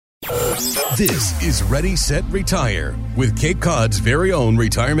This is Ready, Set, Retire with Cape Cod's very own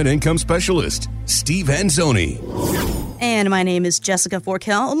retirement income specialist, Steve Anzoni. And my name is Jessica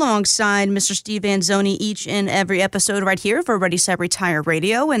Forkel, alongside Mr. Steve Anzoni each and every episode right here for Ready, Set, Retire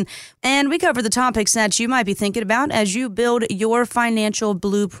Radio. And we cover the topics that you might be thinking about as you build your financial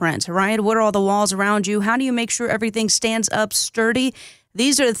blueprint, right? What are all the walls around you? How do you make sure everything stands up sturdy?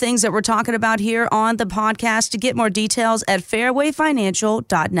 These are the things that we're talking about here on the podcast. To get more details at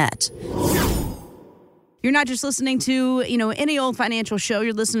fairwayfinancial.net. You're not just listening to, any old financial show.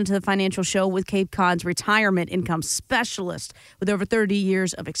 You're listening to the financial show with Cape Cod's retirement income specialist with over 30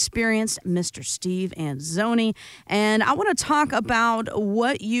 years of experience, Mr. Steve Anzoni. And I want to talk about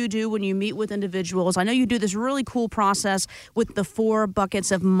what you do when you meet with individuals. I know you do this really cool process with the 4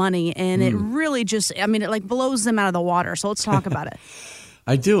 buckets of money, and it really just, it blows them out of the water. So let's talk about it.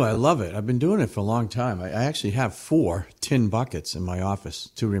 I do. I love it. I've been doing it for a long time. I actually have 4 tin buckets in my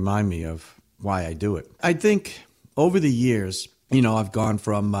office to remind me of why I do it. I think over the years, I've gone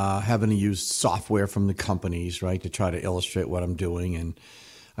from having to use software from the companies, right, to try to illustrate what I'm doing. And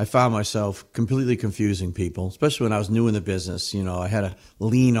I found myself completely confusing people, especially when I was new in the business. I had to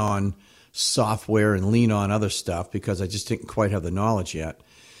lean on software and lean on other stuff because I just didn't quite have the knowledge yet.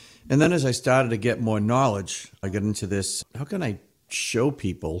 And then as I started to get more knowledge, I got into this, how can I show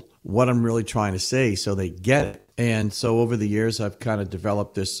people what I'm really trying to say so they get it? And so over the years, I've kind of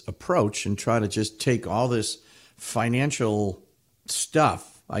developed this approach and try to just take all this financial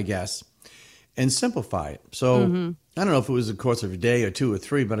stuff, I guess, and simplify it. So I don't know if it was the course of a day or 2 or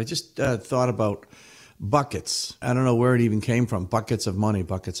 3, but I just thought about buckets. I don't know where it even came from, buckets of money,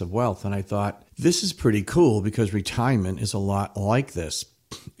 buckets of wealth. And I thought, this is pretty cool because retirement is a lot like this.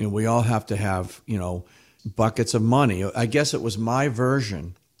 And we all have to have, buckets of money. I guess it was my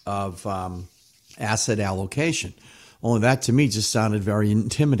version of asset allocation. Only that to me just sounded very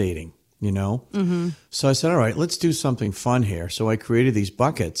intimidating, So I said, all right, let's do something fun here. So I created these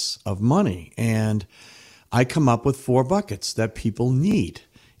buckets of money, and I come up with 4 buckets that people need.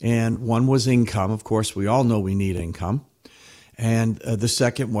 And one was income. Of course, we all know we need income. And the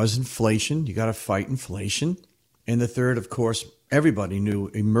second was inflation. You got to fight inflation. And the third, of course, everybody knew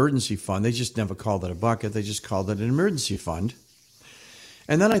emergency fund. They just never called it a bucket. They just called it an emergency fund.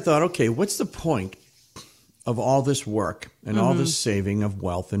 And then I thought, okay, what's the point of all this work and all this saving of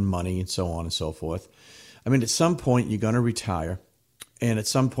wealth and money and so on and so forth? At some point you're going to retire, and at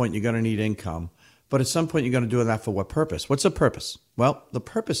some point you're going to need income. But at some point you're going to do that for what purpose? What's the purpose? Well, the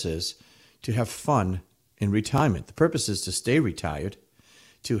purpose is to have fun in retirement. The purpose is to stay retired,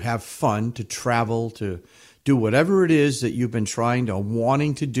 to have fun, to travel, to do whatever it is that you've been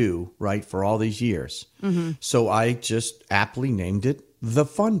wanting to do, right, for all these years. So I just aptly named it the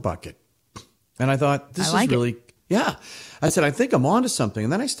fun bucket. And I thought, this is really, I said, I think I'm onto something.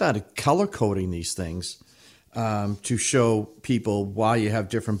 And then I started color coding these things to show people why you have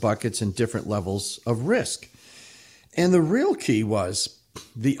different buckets and different levels of risk. And the real key was,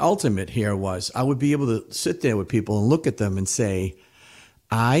 the ultimate here was, I would be able to sit there with people and look at them and say,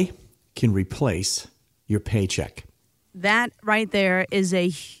 I can replace your paycheck. That right there is a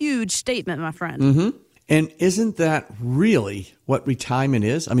huge statement, my friend. And isn't that really what retirement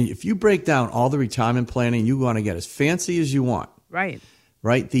is? If you break down all the retirement planning, you want to get as fancy as you want. Right.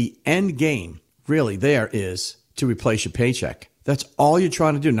 The end game really there is to replace your paycheck. That's all you're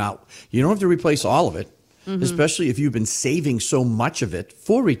trying to do. Now, you don't have to replace all of it, especially if you've been saving so much of it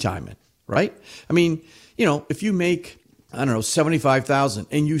for retirement, right? If you make, $75,000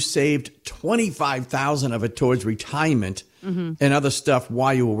 and you saved $25,000 of it towards retirement and other stuff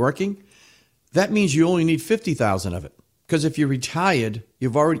while you were working, that means you only need $50,000 of it. Because if you're retired,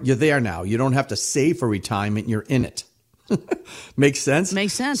 you're there now. You don't have to save for retirement. You're in it. Makes sense?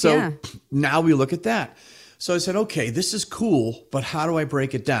 Makes sense, so now we look at that. So I said, okay, this is cool, but how do I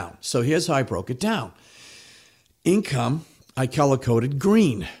break it down? So here's how I broke it down. Income, I color-coded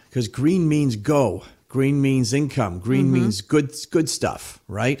green, because green means go. Green means income. Green means good stuff,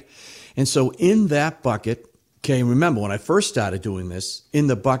 right? And so in that bucket, okay, remember when I first started doing this, in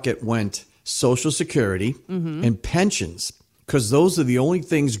the bucket went Social Security and pensions, because those are the only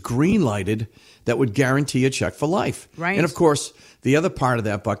things green lighted that would guarantee a check for life. Right. And of course, the other part of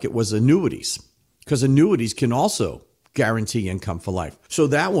that bucket was annuities, because annuities can also guarantee income for life. So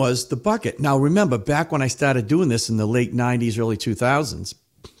that was the bucket. Now, remember, back when I started doing this in the late 90s, early 2000s,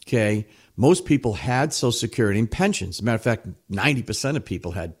 okay, most people had Social Security and pensions. As a matter of fact, 90% of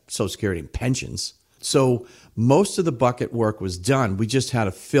people had Social Security and pensions. So most of the bucket work was done. We just had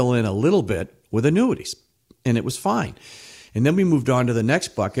to fill in a little bit with annuities, and it was fine. And then we moved on to the next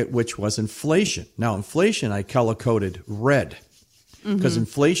bucket, which was inflation. Now, inflation, I color-coded red. because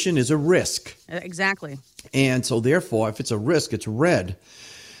inflation is a risk. Exactly. And so therefore, if it's a risk, it's red.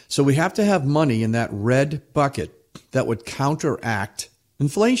 So we have to have money in that red bucket that would counteract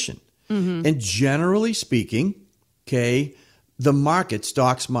inflation. And generally speaking, okay, the market,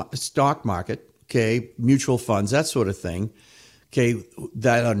 stock market, okay, mutual funds, that sort of thing, okay,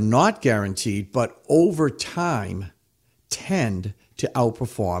 that are not guaranteed, but over time tend to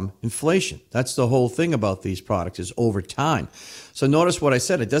outperform inflation. That's the whole thing about these products is over time. So notice what I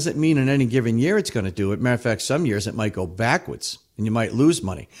said. It doesn't mean in any given year it's going to do it. Matter of fact, some years it might go backwards and you might lose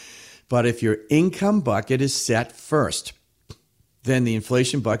money. But if your income bucket is set first, then the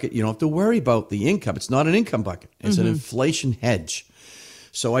inflation bucket, you don't have to worry about the income. It's not an income bucket. It's an inflation hedge.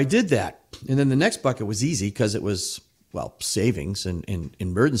 So I did that. And then the next bucket was easy because it was, well, savings and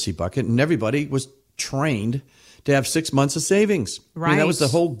emergency bucket. And everybody was trained to have 6 months of savings. Right. I mean, that was the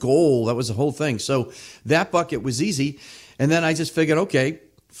whole goal. That was the whole thing. So that bucket was easy. And then I just figured, okay,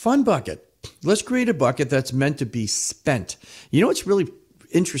 fun bucket. Let's create a bucket that's meant to be spent. You know what's really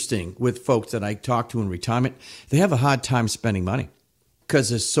interesting with folks that I talk to in retirement? They have a hard time spending money because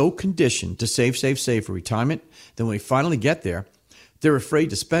they're so conditioned to save for retirement. Then when we finally get there, they're afraid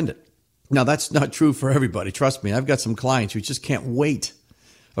to spend it. Now, that's not true for everybody. Trust me. I've got some clients who just can't wait,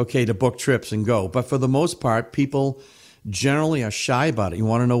 okay, to book trips and go. But for the most part, people generally are shy about it. You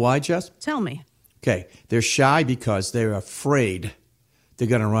want to know why, Jess? Tell me. Okay. They're shy because they're afraid they're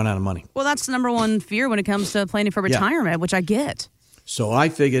going to run out of money. Well, that's the number one fear when it comes to planning for retirement, which I get. So I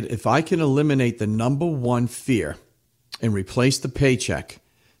figured if I can eliminate the number one fear and replace the paycheck,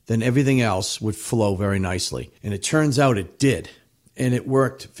 then everything else would flow very nicely. And it turns out it did. And it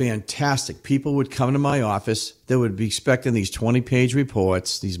worked fantastic. People would come to my office. They would be expecting these 20-page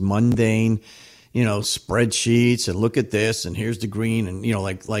reports, these mundane, spreadsheets, and look at this, and here's the green. And,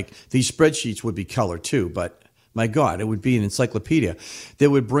 like these spreadsheets would be colored too. But my God, it would be an encyclopedia. They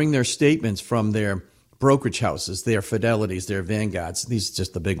would bring their statements from their brokerage houses, their Fidelities, their Vanguards. These are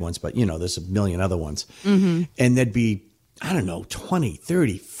just the big ones, but, there's a million other ones. And they'd be, 20,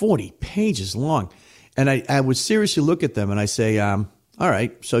 30, 40 pages long. And I would seriously look at them and I say, all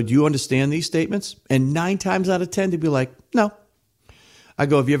right, so do you understand these statements? And 9 times out of 10, they'd be like, no. I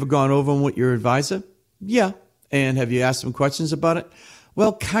go, have you ever gone over them with your advisor? Yeah. And have you asked them questions about it?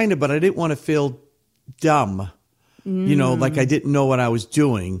 Well, kind of, but I didn't want to feel dumb, like I didn't know what I was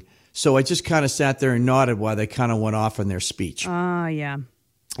doing. So I just kind of sat there and nodded while they kind of went off in their speech. Yeah.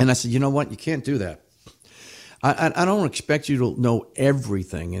 And I said, you know what? You can't do that. I don't expect you to know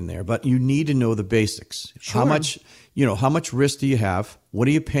everything in there, but you need to know the basics. Sure. How much risk do you have? What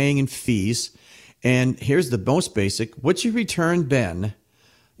are you paying in fees? And here's the most basic. What's your return been,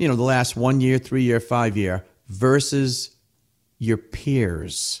 the last 1 year, 3 year, 5 year versus your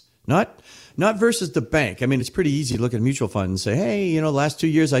peers? Not versus the bank. I mean, it's pretty easy to look at a mutual fund and say, hey, the last 2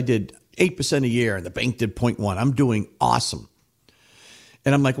 years I did 8% a year and the bank did 0.1. I'm doing awesome.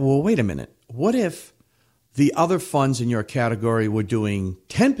 And I'm like, well, wait a minute. What if the other funds in your category were doing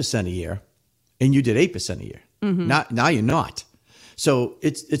 10% a year and you did 8% a year? Now you're not. So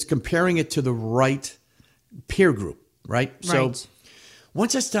it's comparing it to the right peer group, right? So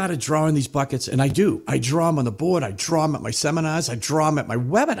once I started drawing these buckets, and I draw them on the board, I draw them at my seminars, I draw them at my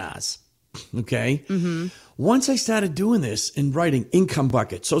webinars, okay? Once I started doing this and writing income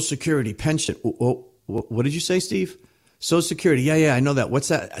bucket, Social Security, pension. What did you say, Steve? Social Security. Yeah, I know that. What's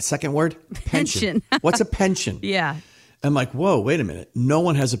that? A second word? Pension. What's a pension? Yeah. I'm like, whoa, wait a minute. No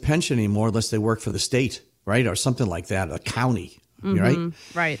one has a pension anymore unless they work for the state, right? Or something like that, a county, right?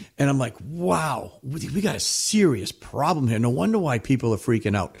 Right. And I'm like, wow, we got a serious problem here. No wonder why people are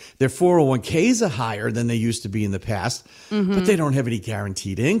freaking out. Their 401ks are higher than they used to be in the past, but they don't have any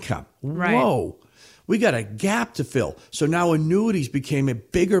guaranteed income. Right. Whoa, we got a gap to fill. So now annuities became a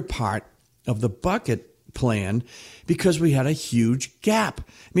bigger part of the bucket plan because we had a huge gap.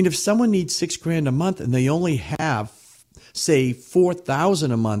 I mean, if someone needs $6,000 a month and they only have, say,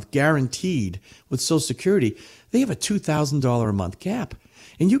 $4,000 a month guaranteed with Social Security, they have a $2,000 a month gap.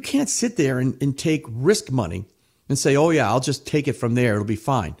 And you can't sit there and take risk money and say, oh, yeah, I'll just take it from there. It'll be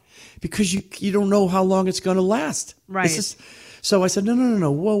fine. Because you don't know how long it's going to last. Right. So I said,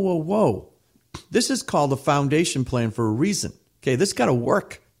 no. Whoa. This is called a foundation plan for a reason. Okay, this got to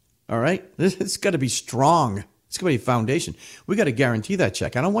work. All right? It's got to be strong. It's got to be a foundation. We got to guarantee that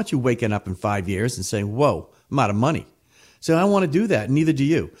check. I don't want you waking up in 5 years and saying, whoa, I'm out of money. So I don't want to do that. Neither do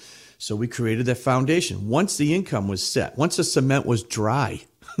you. So we created that foundation. Once the income was set, once the cement was dry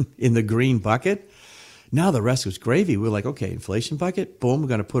in the green bucket, now the rest was gravy. We were like, okay, inflation bucket, boom, we're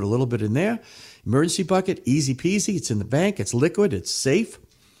going to put a little bit in there. Emergency bucket, easy peasy. It's in the bank. It's liquid. It's safe.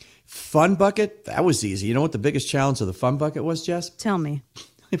 Fun bucket, that was easy. You know what the biggest challenge of the fun bucket was, Jess? Tell me.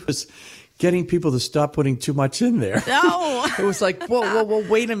 It was getting people to stop putting too much in there. No. It was like, whoa,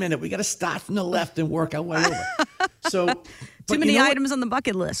 wait a minute. We got to start from the left and work our way over. So Too many items on the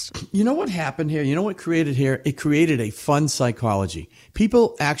bucket list. You know what happened here? You know what created here? It created a fun psychology.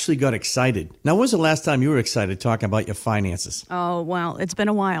 People actually got excited. Now, when was the last time you were excited talking about your finances? Oh, well, it's been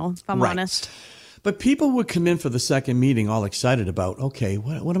a while, if I'm honest. But people would come in for the second meeting all excited about, okay,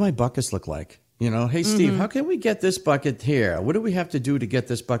 what do my buckets look like? You know, hey, Steve, how can we get this bucket here? What do we have to do to get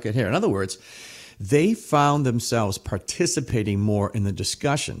this bucket here? In other words, they found themselves participating more in the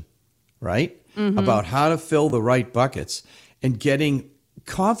discussion, right, about how to fill the right buckets and getting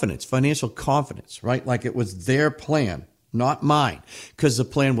confidence, financial confidence, right? Like it was their plan, not mine, because the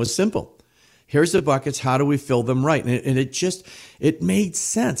plan was simple. Here's the buckets. How do we fill them right? And it made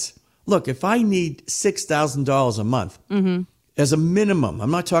sense. Look, if I need $6,000 a month as a minimum,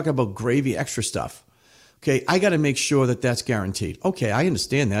 I'm not talking about gravy, extra stuff. Okay, I got to make sure that that's guaranteed. Okay, I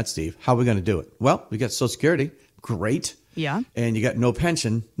understand that, Steve. How are we going to do it? Well, we got Social Security. Great. Yeah. And you got no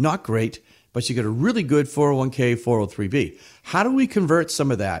pension. Not great. But you got a really good 401k, 403b. How do we convert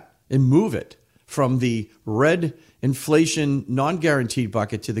some of that and move it from the red inflation non-guaranteed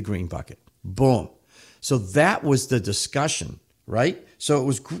bucket to the green bucket? Boom. So that was the discussion, right? So it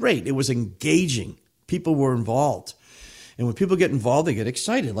was great. It was engaging. People were involved. And when people get involved, they get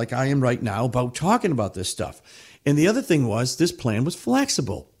excited, like I am right now, about talking about this stuff. And the other thing was this plan was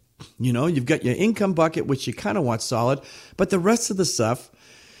flexible. You know, you've got your income bucket, which you kind of want solid, but the rest of the stuff,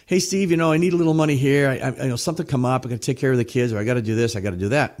 hey, Steve, you know, I need a little money here. I know something come up. I got to take care of the kids, or I got to do this. I got to do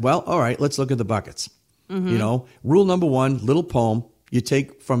that. Well, all right, let's look at the buckets. You know, rule number one, little poem, you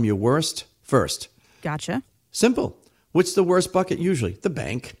take from your worst first. Gotcha. Simple. What's the worst bucket usually? The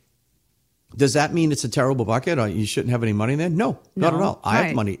bank. Does that mean it's a terrible bucket or you shouldn't have any money there? No, not at all. I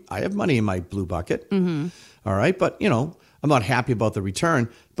have money. I have money in my blue bucket. All right. But, you know, I'm not happy about the return,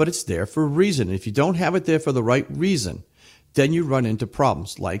 but it's there for a reason. If you don't have it there for the right reason, then you run into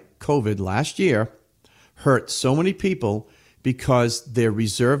problems like COVID last year hurt so many people because their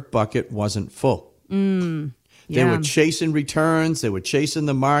reserve bucket wasn't full. They were chasing returns. They were chasing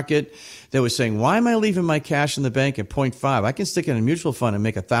the market. They were saying, why am I leaving my cash in the bank at 0.5? I can stick it in a mutual fund and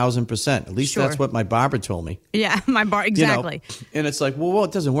make 1,000%. At least that's what my barber told me. Yeah, exactly. You know? And it's like, well,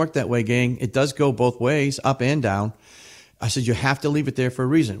 it doesn't work that way, gang. It does go both ways, up and down. I said, you have to leave it there for a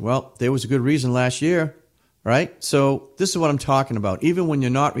reason. Well, there was a good reason last year, right? So this is what I'm talking about. Even when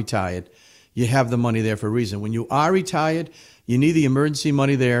you're not retired, you have the money there for a reason. When you are retired, you need the emergency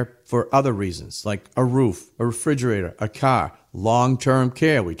money there for other reasons, like a roof, a refrigerator, a car, long-term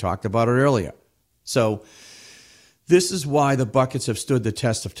care. We talked about it earlier. So this is why the buckets have stood the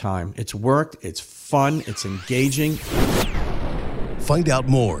test of time. It's worked. It's fun. It's engaging. Find out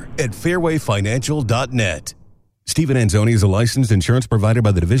more at fairwayfinancial.net. Stephen Anzoni is a licensed insurance provider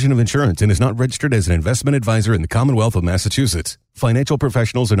by the Division of Insurance and is not registered as an investment advisor in the Commonwealth of Massachusetts. Financial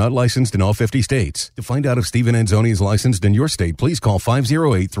professionals are not licensed in all 50 states. To find out if Stephen Anzoni is licensed in your state, please call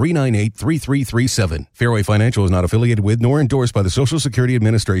 508-398-3337. Fairway Financial is not affiliated with nor endorsed by the Social Security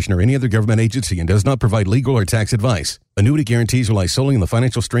Administration or any other government agency and does not provide legal or tax advice. Annuity guarantees rely solely on the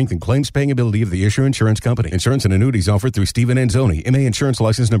financial strength and claims-paying ability of the issuer insurance company. Insurance and annuities offered through Stephen Anzoni, MA Insurance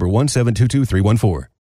License Number 1722314.